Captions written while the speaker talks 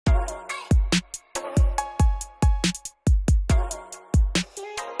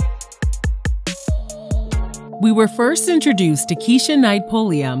We were first introduced to Keshia Knight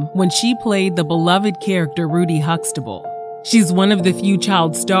Pulliam when she played the beloved character Rudy Huxtable. She's one of the few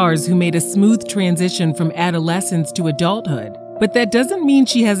child stars who made a smooth transition from adolescence to adulthood, but that doesn't mean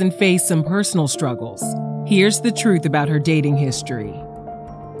she hasn't faced some personal struggles. Here's the truth about her dating history.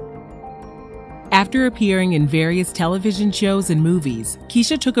 After appearing in various television shows and movies,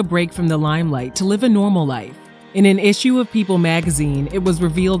 Keshia took a break from the limelight to live a normal life. In an issue of People magazine, it was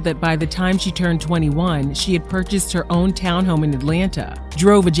revealed that by the time she turned 21, she had purchased her own townhome in Atlanta,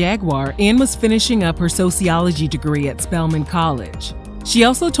 drove a Jaguar, and was finishing up her sociology degree at Spelman College. She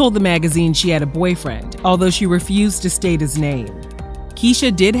also told the magazine she had a boyfriend, although she refused to state his name.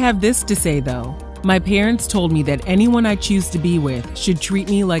 Keshia did have this to say though: "My parents told me that anyone I choose to be with should treat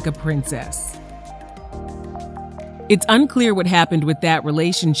me like a princess." It's unclear what happened with that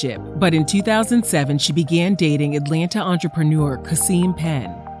relationship, but in 2007, she began dating Atlanta entrepreneur Kasim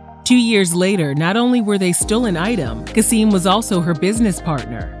Penn. 2 years later, not only were they still an item, Kasim was also her business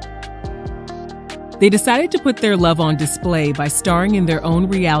partner. They decided to put their love on display by starring in their own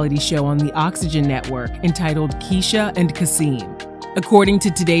reality show on the Oxygen Network entitled Keshia and Kasim. According to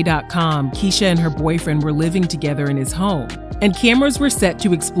Today.com, Keshia and her boyfriend were living together in his home, and cameras were set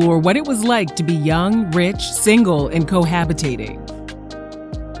to explore what it was like to be young, rich, single, and cohabitating.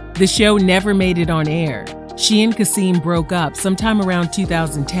 The show never made it on air. She and Kasim broke up sometime around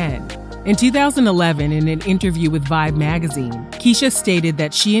 2010. In 2011, in an interview with Vibe magazine, Keshia stated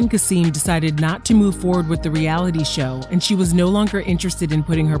that she and Kasim decided not to move forward with the reality show, and she was no longer interested in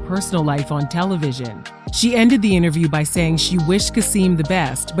putting her personal life on television. She ended the interview by saying she wished Kasim the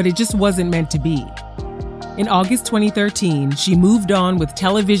best, but it just wasn't meant to be. In August 2013, she moved on with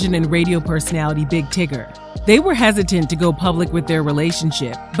television and radio personality Big Tigger. They were hesitant to go public with their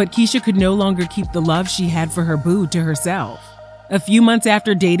relationship, but Keshia could no longer keep the love she had for her boo to herself. A few months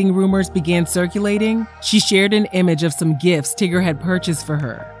after dating rumors began circulating, she shared an image of some gifts Tigger had purchased for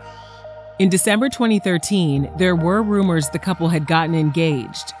her. In December 2013, there were rumors the couple had gotten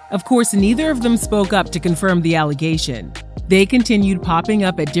engaged. Of course, neither of them spoke up to confirm the allegation. They continued popping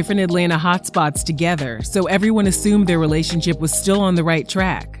up at different Atlanta hotspots together, so everyone assumed their relationship was still on the right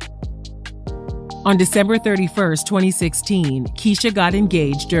track. On December 31, 2016, Keshia got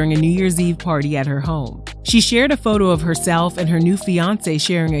engaged during a New Year's Eve party at her home. She shared a photo of herself and her new fiancé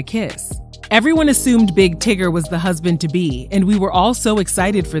sharing a kiss. Everyone assumed Big Tigger was the husband-to-be, and we were all so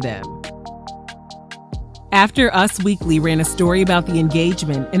excited for them. After Us Weekly ran a story about the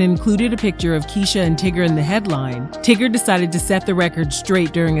engagement and included a picture of Keshia and Tigger in the headline, Tigger decided to set the record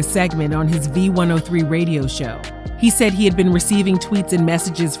straight during a segment on his V103 radio show. He said he had been receiving tweets and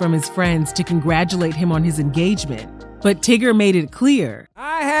messages from his friends to congratulate him on his engagement, but Tigger made it clear,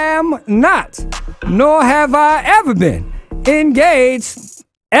 "I am not, nor have I ever been engaged,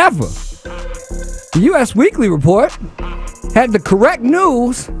 ever." The US Weekly report had the correct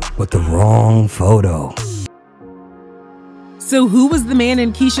news, but the wrong photo. So who was the man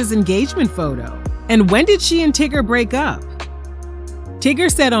in Keshia's engagement photo? And when did she and Tigger break up?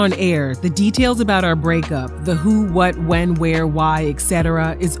 Tigger said on air, "The details about our breakup, the who, what, when, where, why,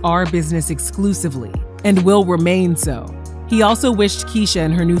 etc. is our business exclusively, and will remain so." He also wished Keshia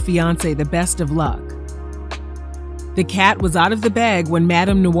and her new fiancé the best of luck. The cat was out of the bag when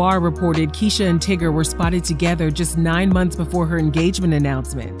Madame Noir reported Keshia and Tigger were spotted together just 9 months before her engagement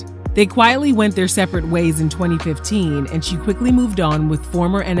announcement. They quietly went their separate ways in 2015, and she quickly moved on with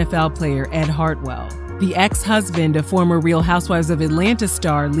former NFL player Ed Hartwell, the ex-husband of former Real Housewives of Atlanta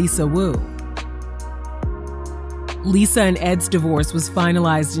star Lisa Wu. Lisa and Ed's divorce was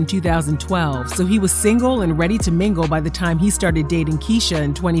finalized in 2012, so he was single and ready to mingle by the time he started dating Keshia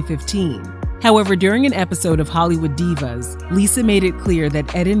in 2015. However, during an episode of Hollywood Divas, Lisa made it clear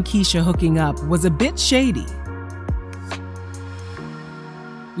that Ed and Keshia hooking up was a bit shady.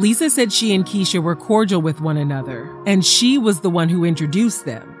 Lisa said she and Keshia were cordial with one another, and she was the one who introduced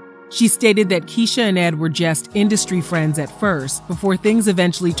them. She stated that Keshia and Ed were just industry friends at first, before things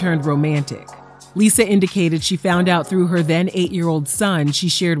eventually turned romantic. Lisa indicated she found out through her then 8-year-old son she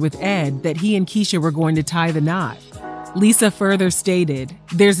shared with Ed that he and Keshia were going to tie the knot. Lisa further stated,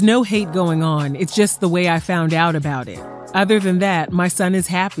 "There's no hate going on, it's just the way I found out about it. Other than that, my son is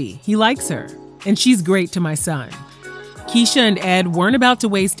happy, he likes her, and she's great to my son." Keshia and Ed weren't about to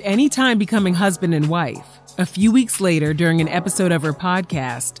waste any time becoming husband and wife. A few weeks later, during an episode of her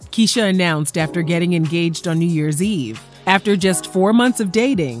podcast, Keshia announced after getting engaged on New Year's Eve. After just 4 months of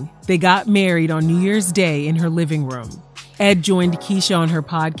dating, they got married on New Year's Day in her living room. Ed joined Keshia on her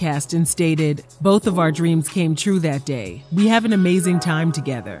podcast and stated, "Both of our dreams came true that day. We have an amazing time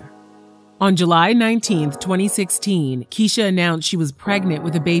together." On July 19, 2016, Keshia announced she was pregnant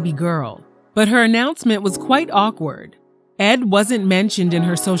with a baby girl. But her announcement was quite awkward. Ed wasn't mentioned in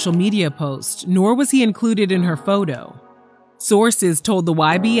her social media post, nor was he included in her photo. Sources told the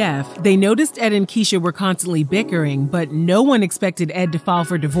YBF they noticed Ed and Keshia were constantly bickering, but no one expected Ed to file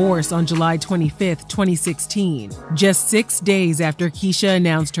for divorce on July 25, 2016, just 6 days after Keshia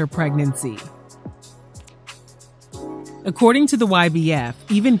announced her pregnancy. According to the YBF,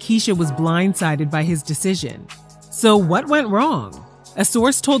 even Keshia was blindsided by his decision. So what went wrong? A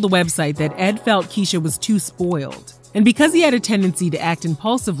source told the website that Ed felt Keshia was too spoiled. And because he had a tendency to act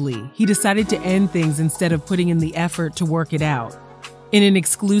impulsively, he decided to end things instead of putting in the effort to work it out. In an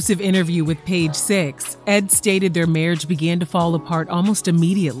exclusive interview with Page 6, Ed stated their marriage began to fall apart almost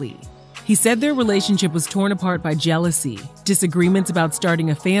immediately. He said their relationship was torn apart by jealousy, disagreements about starting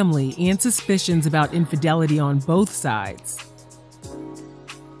a family, and suspicions about infidelity on both sides.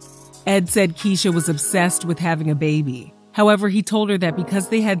 Ed said Keshia was obsessed with having a baby. However, he told her that because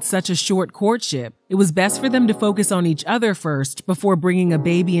they had such a short courtship, it was best for them to focus on each other first before bringing a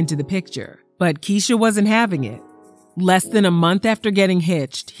baby into the picture. But Keshia wasn't having it. Less than a month after getting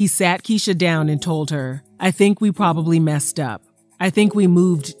hitched, he sat Keshia down and told her, "I think we probably messed up. I think we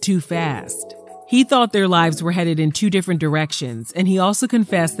moved too fast." He thought their lives were headed in two different directions, and he also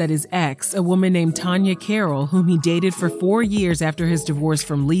confessed that his ex, a woman named Tanya Carroll, whom he dated for 4 years after his divorce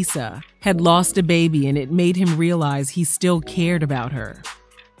from Lisa, had lost a baby, and it made him realize he still cared about her.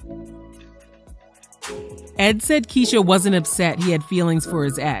 Ed said Keshia wasn't upset he had feelings for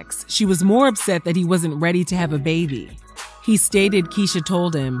his ex. She was more upset that he wasn't ready to have a baby. He stated Keshia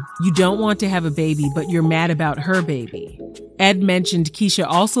told him, "You don't want to have a baby, but you're mad about her baby." Ed mentioned Keshia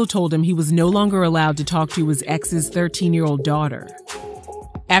also told him he was no longer allowed to talk to his ex's 13-year-old daughter.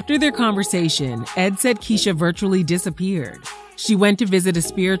 After their conversation, Ed said Keshia virtually disappeared. She went to visit a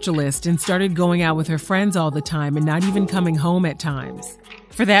spiritualist and started going out with her friends all the time and not even coming home at times.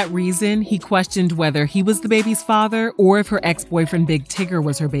 For that reason, he questioned whether he was the baby's father or if her ex-boyfriend Big Tigger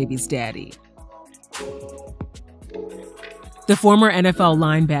was her baby's daddy. The former NFL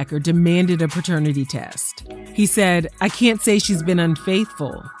linebacker demanded a paternity test. He said, "I can't say she's been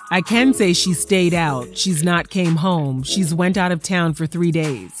unfaithful. I can say she stayed out, she's not came home, she's went out of town for 3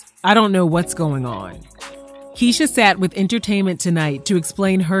 days. I don't know what's going on." Keshia sat with Entertainment Tonight to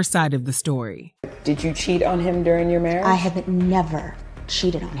explain her side of the story. Did you cheat on him during your marriage? I have never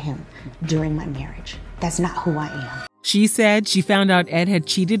cheated on him during my marriage. That's not who I am. She said she found out Ed had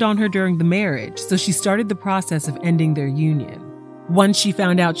cheated on her during the marriage, so she started the process of ending their union. Once she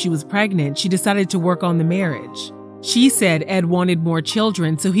found out she was pregnant, she decided to work on the marriage. She said Ed wanted more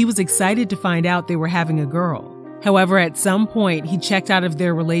children, so he was excited to find out they were having a girl. However, at some point, he checked out of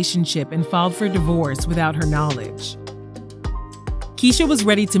their relationship and filed for divorce without her knowledge. Keshia was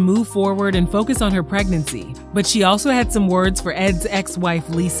ready to move forward and focus on her pregnancy, but she also had some words for Ed's ex-wife,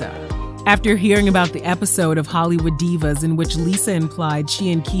 Lisa. After hearing about the episode of Hollywood Divas in which Lisa implied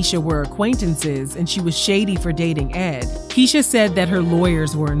she and Keshia were acquaintances and she was shady for dating Ed, Keshia said that her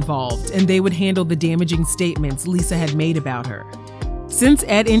lawyers were involved and they would handle the damaging statements Lisa had made about her. Since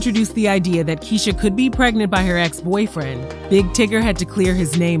Ed introduced the idea that Keshia could be pregnant by her ex-boyfriend, Big Tigger had to clear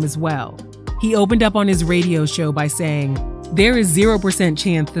his name as well. He opened up on his radio show by saying, "There is 0%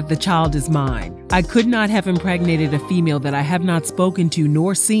 chance that the child is mine. I could not have impregnated a female that I have not spoken to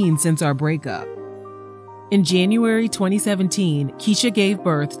nor seen since our breakup." In January 2017, Keshia gave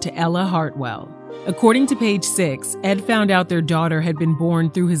birth to Ella Hartwell. According to Page 6, Ed found out their daughter had been born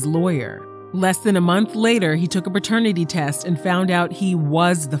through his lawyer. Less than a month later, he took a paternity test and found out he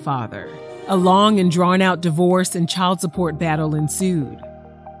was the father. A long and drawn-out divorce and child support battle ensued.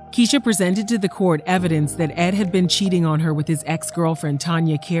 Keshia presented to the court evidence that Ed had been cheating on her with his ex-girlfriend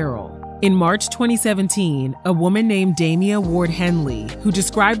Tanya Carroll. In March 2017, a woman named Damia Ward Henley, who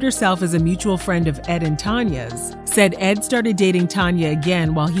described herself as a mutual friend of Ed and Tanya's, said Ed started dating Tanya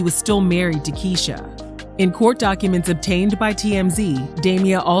again while he was still married to Keshia. In court documents obtained by TMZ,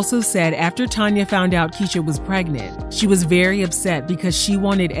 Damia also said after Tanya found out Keshia was pregnant, she was very upset because she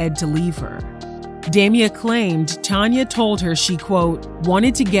wanted Ed to leave her. Damia claimed Tanya told her she, quote,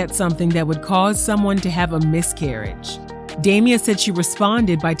 wanted to get something that would cause someone to have a miscarriage. Damia said she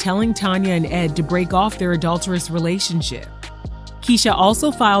responded by telling Tanya and Ed to break off their adulterous relationship. Keshia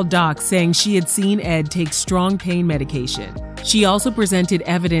also filed docs saying she had seen Ed take strong pain medication. She also presented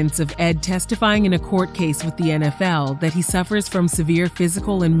evidence of Ed testifying in a court case with the NFL that he suffers from severe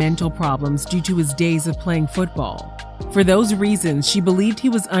physical and mental problems due to his days of playing football. For those reasons, she believed he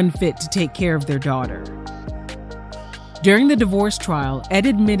was unfit to take care of their daughter. During the divorce trial, Ed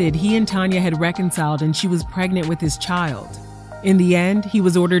admitted he and Tanya had reconciled and she was pregnant with his child. In the end, he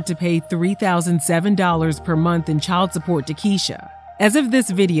was ordered to pay $3,007 per month in child support to Keshia. As of this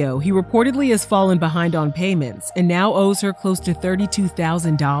video, he reportedly has fallen behind on payments and now owes her close to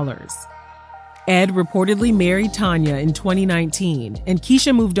 $32,000. Ed reportedly married Tanya in 2019, and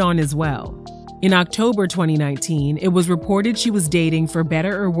Keshia moved on as well. In October 2019, it was reported she was dating For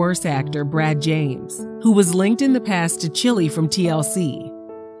Better or Worse actor Brad James, who was linked in the past to Chili from TLC.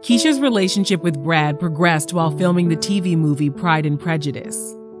 Keshia's relationship with Brad progressed while filming the TV movie Pride and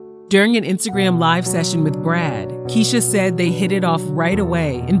Prejudice. During an Instagram live session with Brad, Keshia said they hit it off right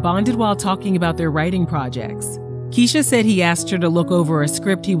away and bonded while talking about their writing projects. Keshia said he asked her to look over a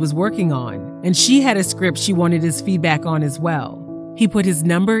script he was working on, and she had a script she wanted his feedback on as well. He put his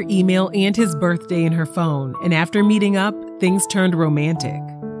number, email, and his birthday in her phone, and after meeting up, things turned romantic.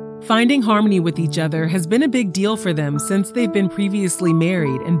 Finding harmony with each other has been a big deal for them since they've been previously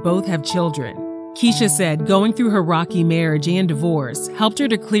married and both have children. Keshia said going through her rocky marriage and divorce helped her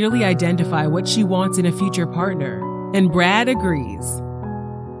to clearly identify what she wants in a future partner, and Brad agrees.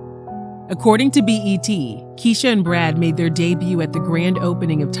 According to BET, Keshia and Brad made their debut at the grand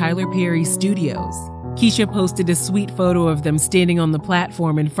opening of Tyler Perry's studios. Keshia posted a sweet photo of them standing on the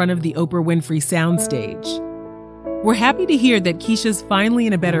platform in front of the Oprah Winfrey soundstage. We're happy to hear that Keshia's finally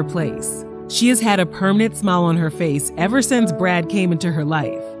in a better place. She has had a permanent smile on her face ever since Brad came into her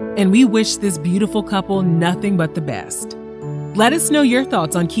life, and we wish this beautiful couple nothing but the best. Let us know your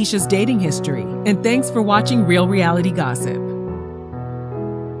thoughts on Keshia's dating history, and thanks for watching Real Reality Gossip.